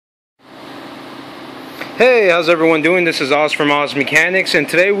Hey, how's everyone doing? This is Oz from Oz Mechanics, and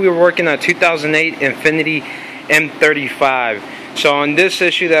today we were working on 2008 Infiniti M35. So on this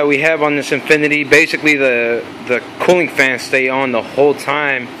issue that we have on this Infiniti, basically the cooling fans stay on the whole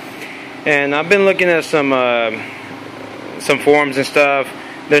time. And I've been looking at some forums and stuff.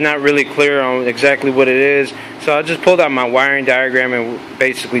 They're not really clear on exactly what it is. So I just pulled out my wiring diagram and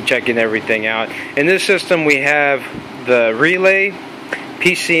basically checking everything out. In this system we have the relay,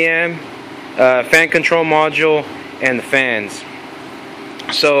 PCM, fan control module, and the fans.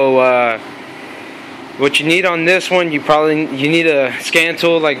 So what you need on this one, you need a scan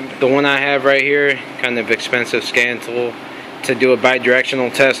tool like the one I have right here, kind of expensive scan tool, to do a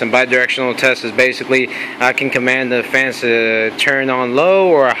bidirectional test. And bidirectional test is basically I can command the fans to turn on low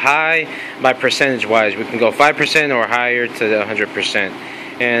or high by percentage wise. We can go 5% or higher to 100%.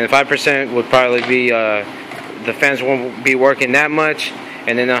 And 5% would probably be the fans won't be working that much,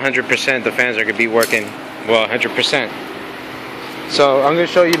 and then 100% the fans are going to be working, well, 100%. So I'm going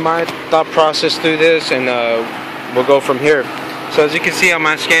to show you my thought process through this, and we'll go from here. So as you can see on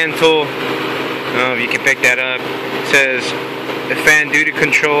my scan tool, if you can pick that up, it says the fan duty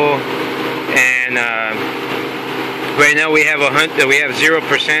control, and right now we have 0%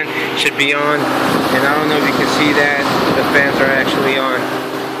 should be on, and I don't know if you can see that the fans are actually on.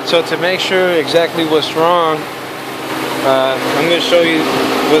 So to make sure exactly what's wrong, I'm going to show you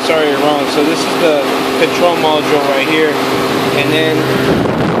what's already wrong. So this is the control module right here, and then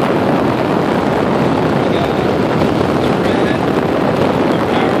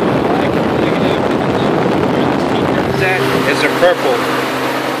that is a purple.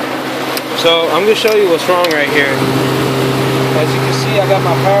 So I'm going to show you what's wrong right here. As you can see, I got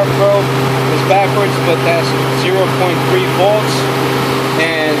my power probe. It's backwards, but that's 0.3 volts,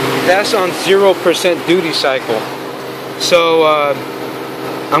 and that's on 0% duty cycle. So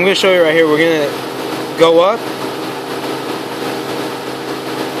I'm going to show you right here. We're going to go up.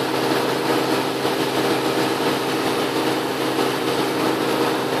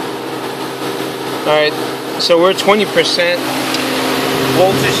 Alright, so we're 20%.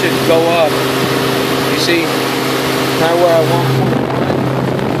 Voltage should go up. You see, now we're at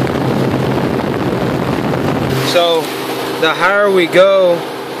 1.1. So the higher we go,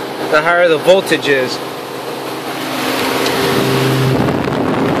 the higher the voltage is.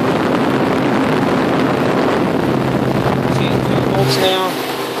 Now,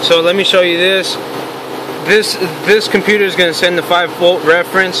 so let me show you this. This computer is going to send the 5-volt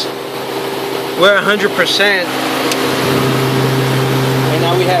reference. We're 100%, and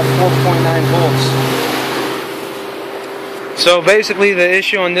now we have 4.9 volts. So basically, the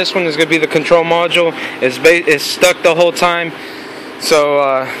issue on this one is going to be the control module. It's stuck the whole time.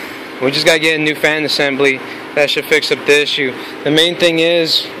 So we just got to get a new fan assembly. That should fix up the issue. The main thing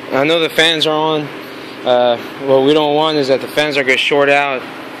is, I know the fans are on. What we don't want is that the fans are going to short out,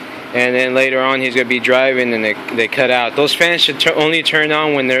 and then later on he's going to be driving and they cut out. Those fans should only turn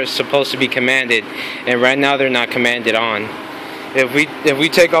on when they're supposed to be commanded, and right now they're not commanded on. If we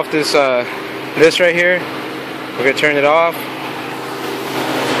take off this this right here, we're going to turn it off.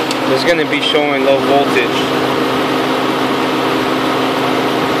 It's going to be showing low voltage.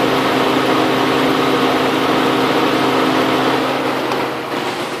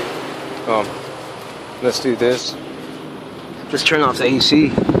 Let's do this. Just turn off the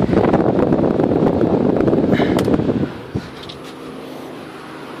AC.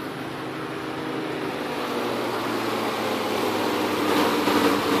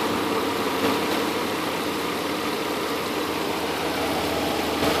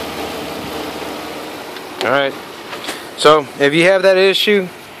 Alright. So if you have that issue,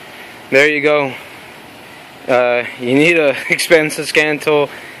 there you go. You need an expensive scan tool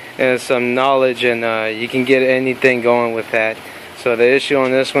and some knowledge, and you can get anything going with that. So the issue on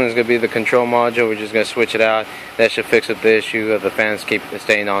this one is going to be the control module. We're just going to switch it out. That should fix up the issue of the fans keep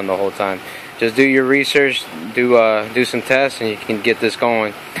staying on the whole time. Just do your research, do some tests, and you can get this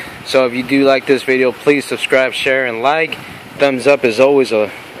going. So if you do like this video, please subscribe, share, and like. Thumbs up is always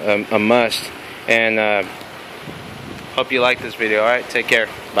a must. And hope you like this video. Alright, take care.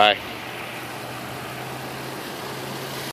 Bye.